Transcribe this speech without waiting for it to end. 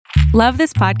Love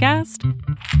this podcast?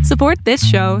 Support this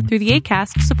show through the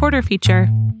Acast supporter feature.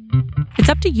 It's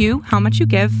up to you how much you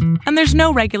give, and there's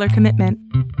no regular commitment.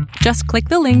 Just click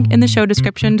the link in the show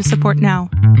description to support now.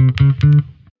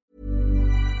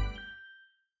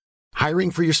 Hiring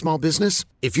for your small business?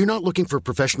 If you're not looking for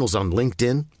professionals on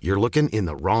LinkedIn, you're looking in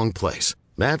the wrong place.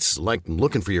 That's like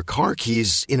looking for your car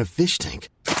keys in a fish tank.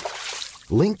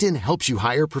 LinkedIn helps you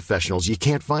hire professionals you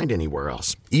can't find anywhere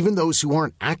else, even those who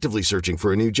aren't actively searching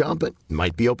for a new job but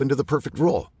might be open to the perfect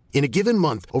role. In a given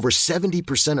month, over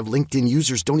 70% of LinkedIn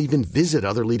users don't even visit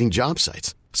other leading job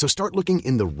sites. So start looking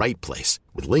in the right place.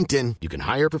 With LinkedIn, you can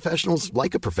hire professionals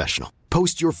like a professional.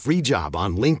 Post your free job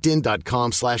on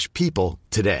linkedin.com/people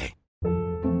today.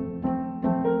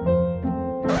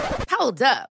 Hold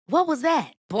up. What was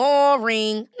that?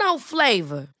 Boring. No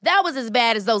flavor. That was as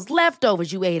bad as those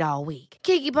leftovers you ate all week.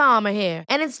 Keke Palmer here,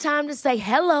 and it's time to say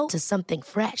hello to something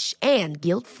fresh and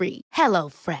guilt-free. Hello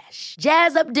Fresh.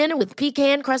 Jazz up dinner with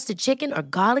pecan-crusted chicken or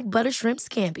garlic butter shrimp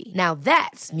scampi. Now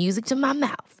that's music to my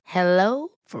mouth. Hello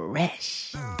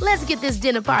Fresh. Let's get this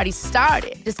dinner party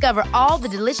started. Discover all the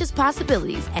delicious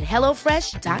possibilities at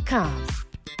hellofresh.com.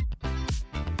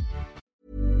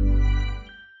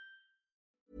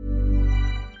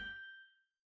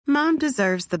 Mom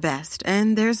deserves the best,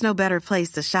 and there's no better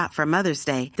place to shop for Mother's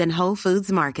Day than Whole Foods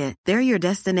Market. They're your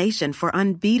destination for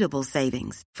unbeatable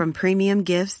savings, from premium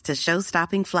gifts to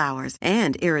show-stopping flowers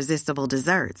and irresistible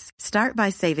desserts. Start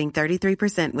by saving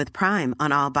 33% with Prime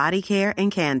on all body care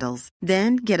and candles.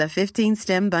 Then get a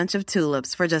 15-stem bunch of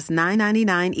tulips for just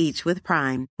 $9.99 each with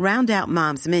Prime. Round out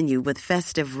Mom's menu with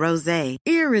festive rosé,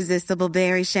 irresistible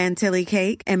berry chantilly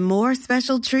cake, and more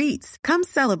special treats. Come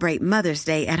celebrate Mother's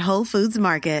Day at Whole Foods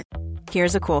Market.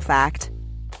 Here's a cool fact.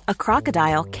 A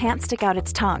crocodile can't stick out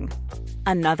its tongue.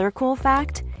 Another cool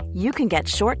fact, you can get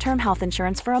short-term health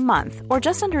insurance for a month or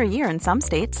just under a year in some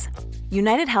states.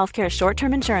 United Healthcare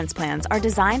short-term insurance plans are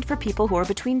designed for people who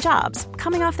are between jobs,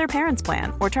 coming off their parents'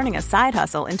 plan, or turning a side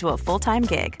hustle into a full-time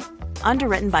gig.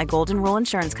 Underwritten by Golden Rule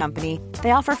Insurance Company,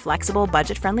 they offer flexible,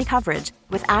 budget-friendly coverage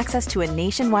with access to a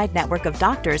nationwide network of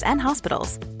doctors and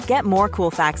hospitals. Get more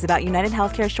cool facts about United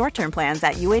Healthcare short-term plans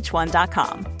at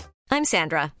uh1.com. I'm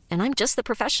Sandra, and I'm just the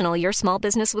professional your small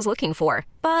business was looking for.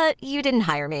 But you didn't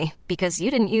hire me because you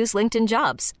didn't use LinkedIn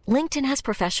Jobs. LinkedIn has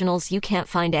professionals you can't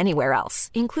find anywhere else,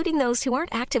 including those who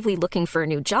aren't actively looking for a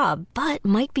new job, but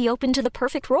might be open to the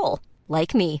perfect role,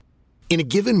 like me. In a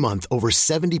given month, over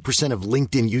 70% of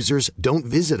LinkedIn users don't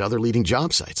visit other leading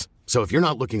job sites. So if you're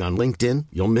not looking on LinkedIn,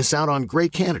 you'll miss out on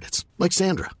great candidates like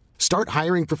Sandra. Start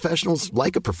hiring professionals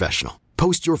like a professional.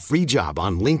 Post your free job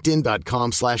on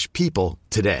linkedin.com/people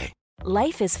today.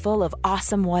 Life is full of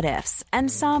awesome what-ifs,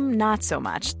 and some not so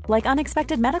much, like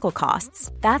unexpected medical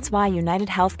costs. That's why United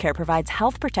Healthcare provides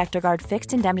Health Protector Guard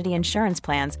fixed indemnity insurance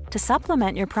plans to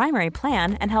supplement your primary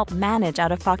plan and help manage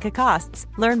out-of-pocket costs.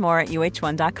 Learn more at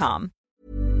uh1.com.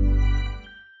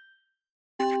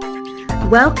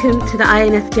 Welcome to the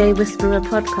INFJ Whisperer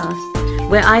podcast,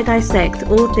 where I dissect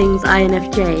all things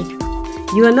INFJ.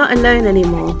 You are not alone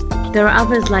anymore. There are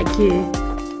others like you.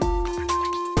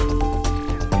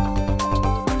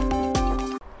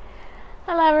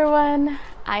 Hello everyone,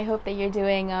 I hope that you're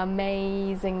doing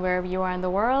amazing wherever you are in the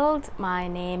world. My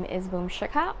name is Boom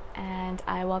Shikha and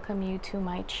I welcome you to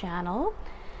my channel.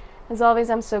 As always,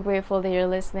 I'm so grateful that you're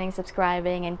listening,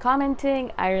 subscribing and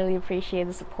commenting. I really appreciate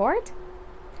the support.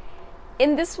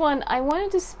 In this one, I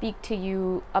wanted to speak to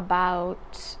you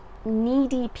about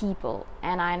needy people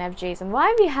and INFJs and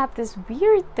why we have this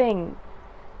weird thing,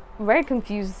 very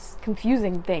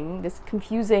confusing thing, this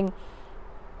confusing,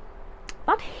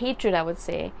 not hatred I would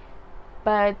say,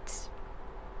 but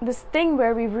this thing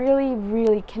where we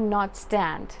really cannot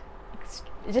stand,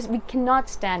 we cannot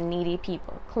stand needy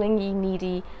people, clingy,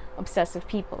 needy, obsessive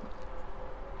people.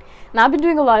 Now I've been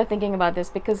doing a lot of thinking about this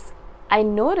because I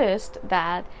noticed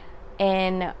that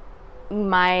in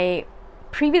my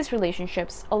previous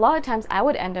relationships, a lot of times I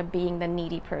would end up being the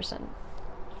needy person.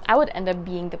 I would end up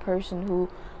being the person who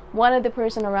wanted the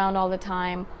person around all the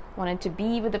time, wanted to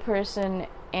be with the person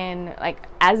in like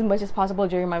as much as possible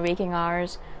during my waking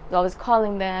hours, was always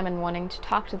calling them and wanting to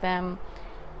talk to them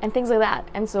and things like that.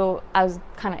 And so I was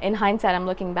kind of, in hindsight, I'm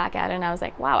looking back at it and I was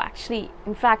like, wow, actually,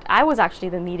 in fact, I was actually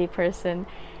the needy person.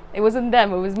 It wasn't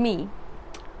them, it was me.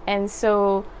 And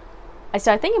so I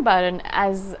started thinking about it, and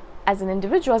as an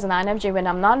individual, as an INFJ, when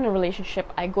I'm not in a relationship,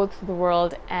 I go through the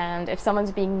world, and if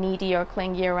someone's being needy or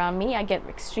clingy around me, I get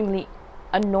extremely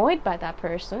annoyed by that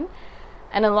person.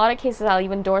 And in a lot of cases, I'll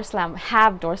even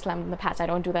have door slammed in the past. I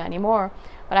don't do that anymore,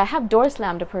 but I have door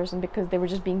slammed a person because they were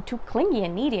just being too clingy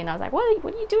and needy, and I was like, what are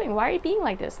you doing? Why are you being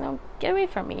like this? No, get away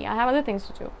from me. I have other things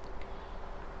to do.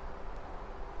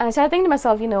 And I started thinking to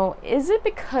myself, is it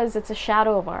because it's a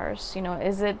shadow of ours?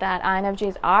 Is it that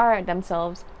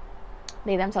INFJs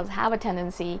they themselves have a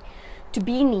tendency to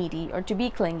be needy or to be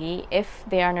clingy if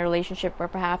they are in a relationship where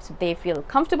perhaps they feel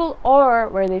comfortable, or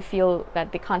where they feel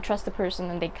that they can't trust the person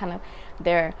and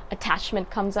their attachment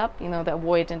comes up, the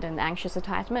avoidant and anxious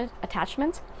attachment.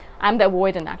 I'm the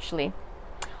avoidant, actually.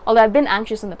 Although I've been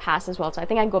anxious in the past as well, so I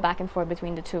think I go back and forth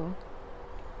between the two.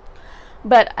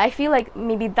 But I feel like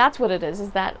maybe that's what it is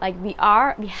that like we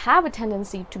have a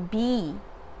tendency to be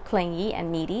clingy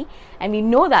and needy, and we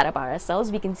know that about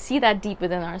ourselves. We can see that deep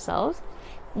within ourselves.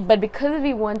 But because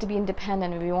we want to be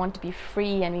independent, and we want to be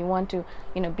free, and we want to,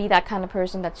 be that kind of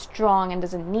person that's strong and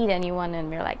doesn't need anyone,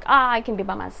 and we're like, I can be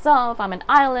by myself, I'm an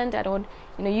island, I don't,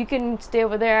 you can stay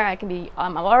over there,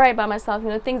 I'm all right by myself,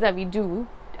 things that we do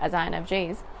as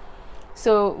INFJs.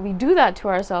 So we do that to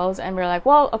ourselves, and we're like,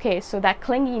 well, okay, so that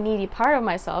clingy, needy part of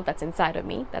myself that's inside of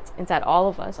me, that's inside all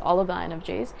of us, all of the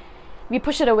INFJs, we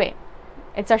push it away.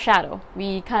 It's our shadow.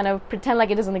 We kind of pretend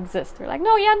like it doesn't exist. We're like,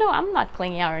 no, I'm not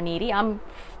clingy or needy. I'm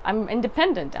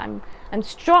independent. I'm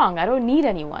strong. I don't need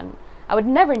anyone. I would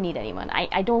never need anyone.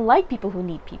 I don't like people who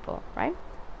need people, right?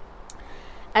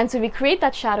 And so we create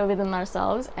that shadow within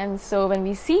ourselves. And so when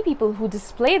we see people who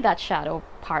display that shadow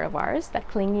part of ours, that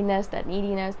clinginess, that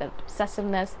neediness, that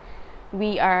obsessiveness,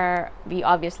 we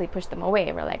obviously push them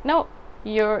away. We're like, no,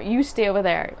 you stay over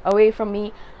there, away from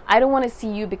me. I don't want to see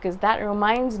you, because that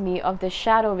reminds me of the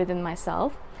shadow within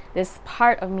myself, this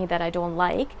part of me that I don't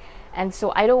like. And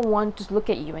so I don't want to look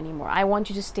at you anymore. I want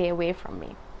you to stay away from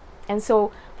me. And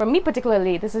so for me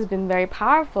particularly, this has been very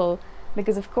powerful,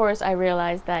 because of course I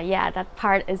realized that, that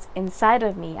part is inside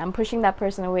of me. I'm pushing that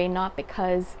person away, not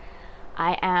because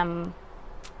I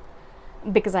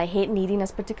hate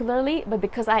neediness particularly, but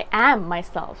because I am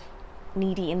myself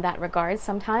needy in that regard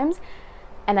sometimes.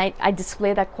 And I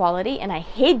display that quality, and I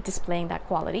hate displaying that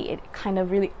quality. It kind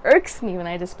of really irks me when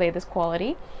I display this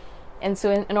quality. And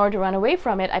so in order to run away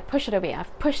from it, I push it away.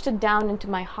 I've pushed it down into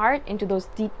my heart, into those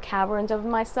deep caverns of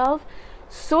myself,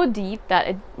 so deep that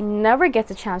it never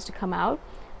gets a chance to come out.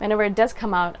 Whenever it does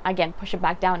come out, again, push it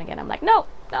back down again. I'm like, no,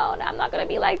 I'm not going to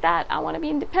be like that. I want to be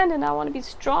independent. I want to be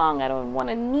strong. I don't want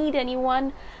to need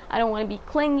anyone. I don't want to be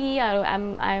clingy.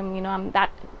 I'm that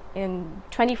in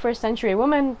 21st century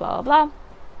woman, blah, blah, blah.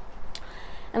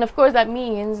 And of course that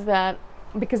means that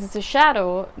because it's a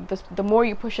shadow, the more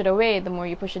you push it away, the more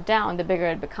you push it down, the bigger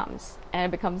it becomes. And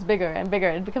it becomes bigger and bigger.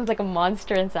 It becomes like a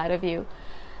monster inside of you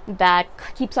that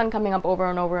keeps on coming up over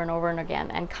and over and over and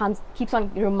again, and keeps on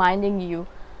reminding you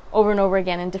over and over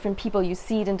again in different people. You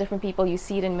see it in different people. You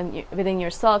see it within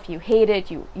yourself. You hate it.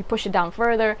 You push it down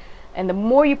further. And the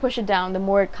more you push it down, the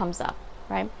more it comes up,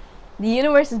 right? The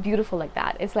universe is beautiful like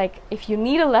that. It's like if you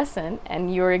need a lesson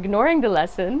and you're ignoring the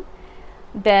lesson,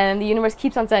 then the universe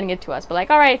keeps on sending it to us. But like,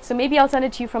 all right, so maybe I'll send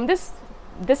it to you from this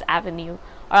avenue,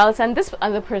 or I'll send this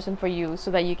other person for you so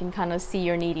that you can kind of see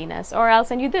your neediness, or I'll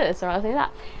send you this, or I'll send you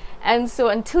that. And so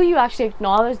until you actually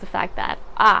acknowledge the fact that,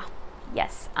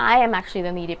 yes, I am actually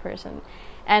the needy person.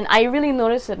 And I really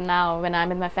notice it now when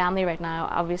I'm in my family right now.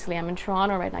 Obviously, I'm in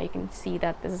Toronto right now. You can see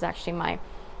that this is actually my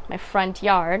front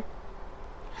yard.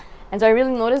 And so I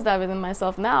really notice that within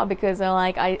myself now, because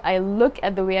I look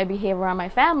at the way I behave around my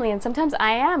family, and sometimes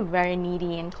I am very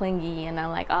needy and clingy, and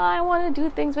I'm like, I want to do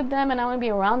things with them, and I want to be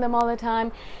around them all the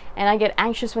time, and I get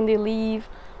anxious when they leave,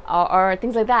 or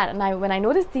things like that. And when I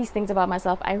notice these things about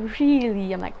myself, I'm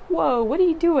like, whoa, what are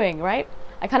you doing, right?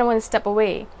 I kind of want to step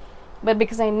away. But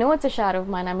because I know it's a shadow of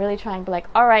mine, I'm really trying to be like,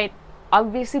 all right,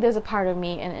 obviously there's a part of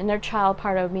me, an inner child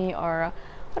part of me, or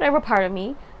whatever part of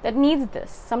me that needs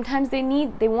this. Sometimes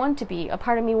a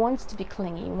part of me wants to be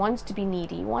clingy, wants to be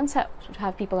needy, wants to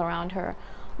have people around her,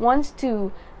 wants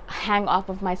to hang off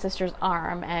of my sister's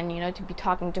arm and, to be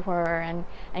talking to her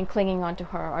and clinging onto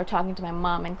her, or talking to my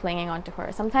mom and clinging onto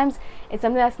her. Sometimes it's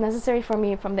something that's necessary for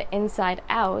me from the inside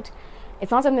out.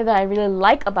 It's not something that I really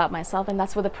like about myself, and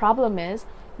that's what the problem is,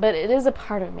 but it is a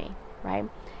part of me, right?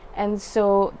 And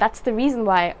so that's the reason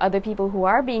why other people who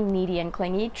are being needy and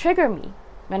clingy trigger me.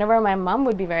 Whenever my mom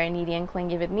would be very needy and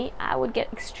clingy with me, I would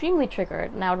get extremely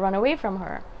triggered and I would run away from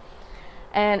her.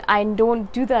 And I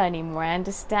don't do that anymore. I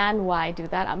understand why I do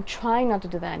that. I'm trying not to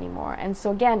do that anymore. And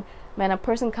so again, when a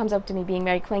person comes up to me being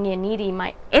very clingy and needy,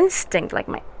 my definite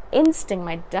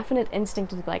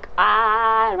instinct is like,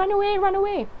 run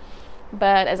away.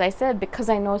 But as I said, because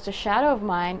I know it's a shadow of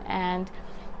mine, and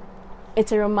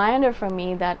it's a reminder for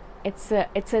me that it's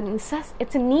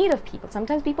a need of people.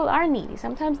 Sometimes people are needy.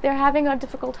 Sometimes they're having a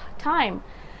difficult time.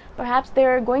 Perhaps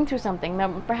they're going through something.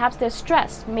 Perhaps they're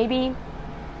stressed. Maybe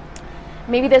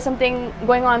there's something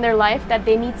going on in their life that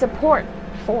they need support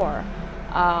for.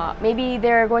 Maybe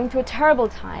they're going through a terrible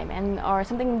time or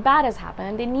something bad has happened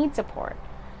and they need support.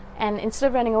 And instead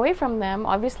of running away from them,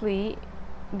 obviously,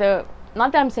 not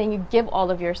that I'm saying you give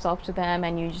all of yourself to them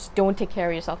and you just don't take care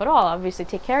of yourself at all. Obviously,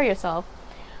 take care of yourself.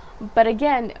 But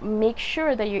again, make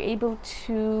sure that you're able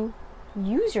to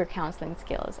use your counseling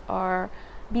skills or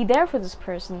be there for this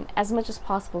person as much as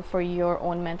possible for your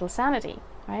own mental sanity,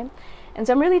 right? And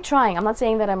so I'm really trying. I'm not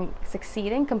saying that I'm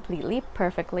succeeding completely,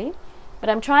 perfectly, but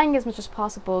I'm trying as much as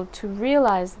possible to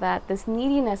realize that this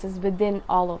neediness is within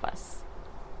all of us.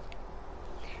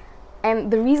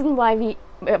 And the reason why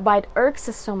it irks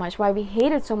us so much, why we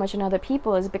hate it so much in other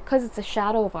people, is because it's a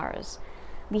shadow of ours.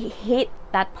 We hate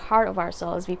that part of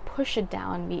ourselves. We push it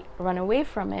down. We run away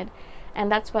from it.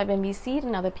 And that's why when we see it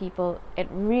in other people, it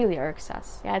really irks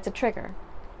us. Yeah, it's a trigger.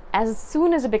 As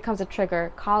soon as it becomes a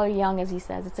trigger, Carl Jung, as he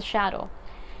says, it's a shadow.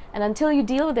 And until you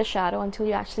deal with the shadow, until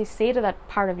you actually say to that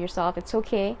part of yourself, it's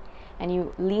okay, and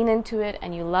you lean into it,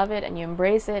 and you love it, and you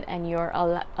embrace it, and you're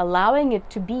allowing it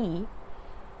to be,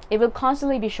 it will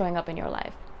constantly be showing up in your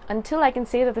life. Until I can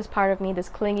say to this part of me, this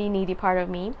clingy, needy part of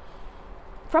me,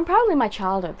 from probably my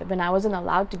childhood, when I wasn't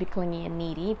allowed to be clingy and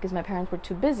needy because my parents were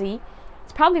too busy,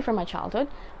 it's probably from my childhood,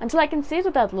 until I can say to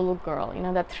that little girl,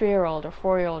 that 3-year-old or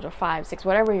 4-year-old or 5, 6,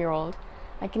 whatever year old,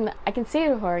 I can say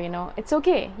to her, it's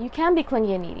okay. You can be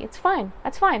clingy and needy. It's fine.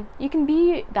 That's fine. You can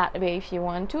be that way if you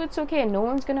want to. It's okay. No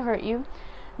one's going to hurt you.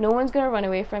 No one's going to run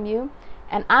away from you.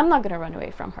 And I'm not going to run away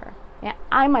from her. Yeah,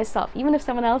 I myself, even if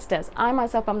someone else does, I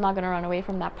myself, I'm not going to run away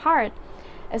from that part.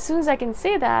 As soon as I can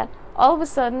say that, all of a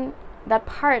sudden, that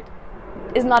part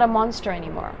is not a monster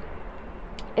anymore.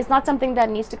 It's not something that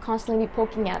needs to constantly be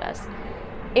poking at us.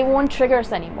 It won't trigger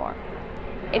us anymore.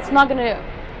 It's not going to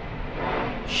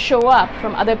show up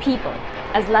from other people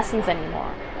as lessons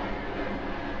anymore.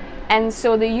 And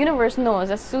so the universe knows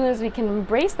as soon as we can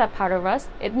embrace that part of us,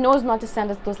 it knows not to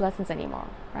send us those lessons anymore,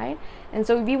 right? And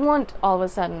so we won't all of a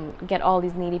sudden get all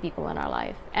these needy people in our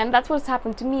life. And that's what's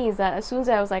happened to me, is that as soon as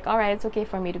I was like, all right, it's okay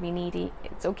for me to be needy.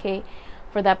 It's okay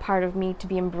for that part of me to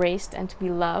be embraced and to be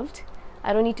loved.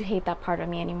 I don't need to hate that part of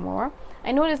me anymore.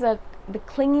 I noticed that the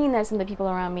clinginess in the people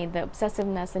around me, the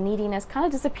obsessiveness, the neediness kind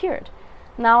of disappeared.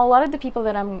 Now, a lot of the people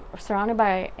that I'm surrounded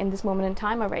by in this moment in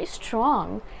time are very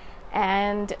strong,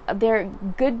 and they're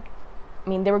good. I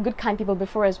mean, they were good, kind people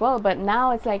before as well, but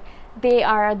now it's like they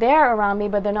are there around me,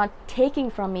 but they're not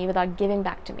taking from me without giving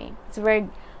back to me. It's a very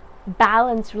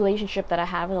balanced relationship that I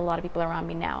have with a lot of people around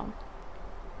me now.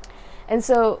 And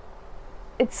so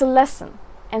it's a lesson.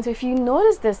 And so if you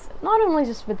notice this, not only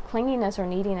just with clinginess or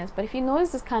neediness, but if you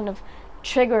notice this kind of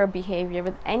trigger behavior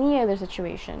with any other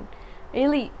situation,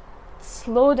 really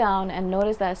slow down and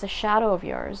notice that it's a shadow of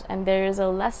yours, and there is a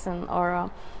lesson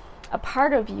or a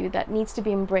part of you that needs to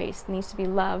be embraced, needs to be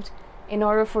loved in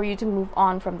order for you to move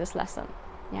on from this lesson.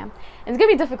 Yeah, and it's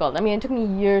gonna be difficult. I mean, it took me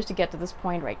years to get to this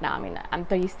point right now. I mean, I'm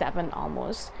 37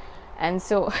 almost, and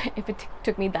so if it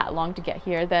took me that long to get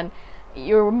here, then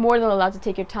you're more than allowed to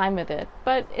take your time with it.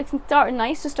 But it's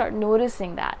nice to start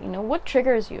noticing that, what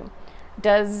triggers you.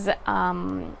 Does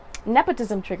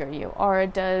nepotism trigger you, or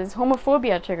does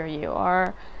homophobia trigger you?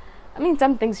 Or, I mean,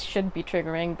 some things should be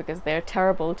triggering because they're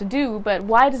terrible to do, but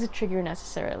why does it trigger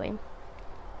necessarily?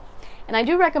 And I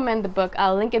do recommend the book.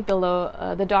 I'll link it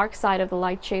below, The Dark Side of the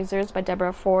Light Chasers by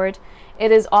Deborah Ford.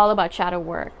 It is all about shadow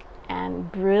work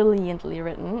and brilliantly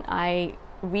written. I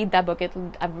read that book.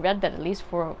 I've read that at least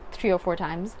 3 or 4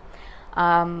 times,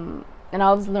 and I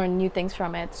always learn new things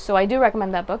from it. So I do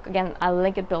recommend that book. Again, I'll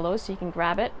link it below so you can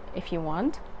grab it if you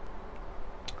want.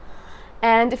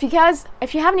 And if you have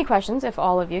any questions, if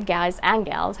all of you guys and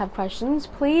gals have questions,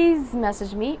 please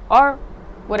message me, or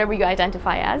whatever you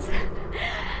identify as.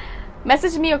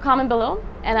 Message me or comment below,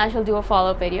 and I shall do a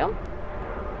follow-up video.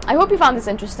 I hope you found this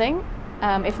interesting.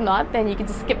 If not, then you can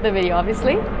just skip the video,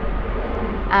 obviously.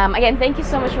 Again, thank you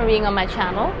so much for being on my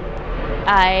channel.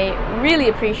 I really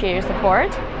appreciate your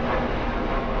support.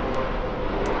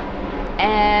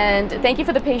 And thank you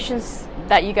for the patience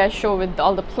that you guys show with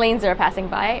all the planes that are passing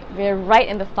by. We're right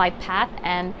in the flight path,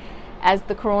 and as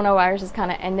the coronavirus is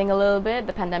kind of ending a little bit,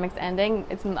 the pandemic's ending,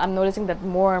 I'm noticing that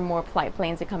more and more flight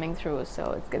planes are coming through,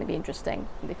 so it's going to be interesting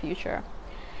in the future.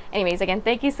 Anyways, again,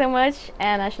 thank you so much,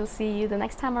 and I shall see you the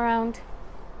next time around.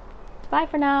 Bye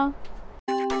for now.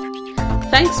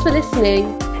 Thanks for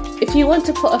listening. If you want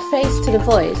to put a face to the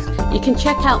voice, you can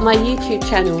check out my YouTube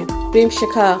channel, Boom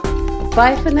Shikha.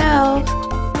 Bye for now.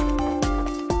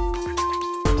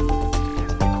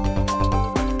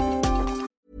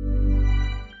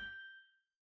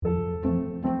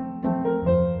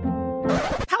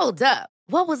 Hold up.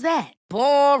 What was that?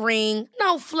 Boring.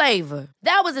 No flavor.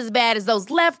 That was as bad as those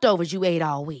leftovers you ate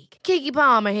all week. Keke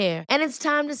Palmer here, and it's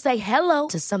time to say hello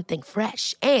to something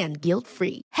fresh and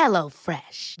guilt-free. Hello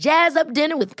Fresh. Jazz up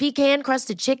dinner with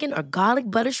pecan-crusted chicken or garlic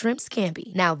butter shrimp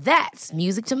scampi. Now that's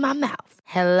music to my mouth.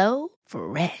 Hello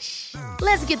Fresh.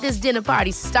 Let's get this dinner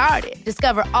party started.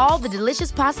 Discover all the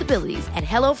delicious possibilities at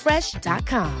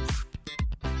hellofresh.com.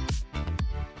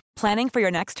 Planning for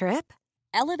your next trip?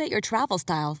 Elevate your travel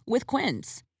style with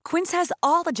Quince. Quince has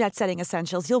all the jet-setting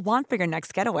essentials you'll want for your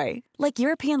next getaway, like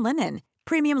European linen,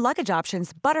 premium luggage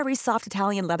options, buttery soft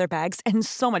Italian leather bags, and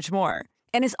so much more.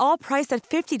 And is all priced at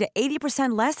 50 to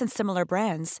 80% less than similar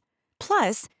brands.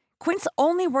 Plus, Quince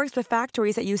only works with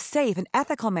factories that use safe and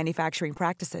ethical manufacturing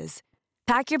practices.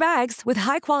 Pack your bags with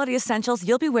high-quality essentials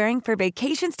you'll be wearing for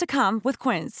vacations to come with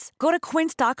Quince. Go to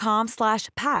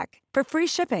quince.com/pack for free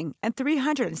shipping and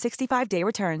 365-day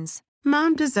returns.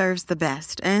 Mom deserves the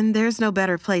best, and there's no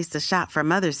better place to shop for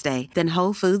Mother's Day than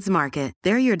Whole Foods Market.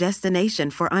 They're your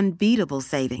destination for unbeatable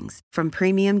savings, from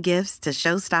premium gifts to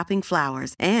show-stopping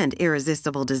flowers and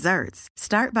irresistible desserts.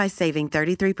 Start by saving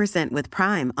 33% with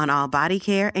Prime on all body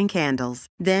care and candles.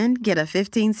 Then get a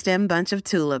 15-stem bunch of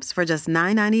tulips for just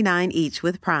 $9.99 each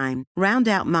with Prime. Round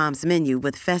out Mom's menu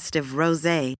with festive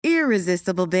rosé,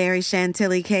 irresistible berry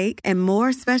chantilly cake, and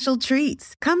more special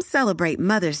treats. Come celebrate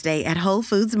Mother's Day at Whole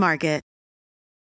Foods Market.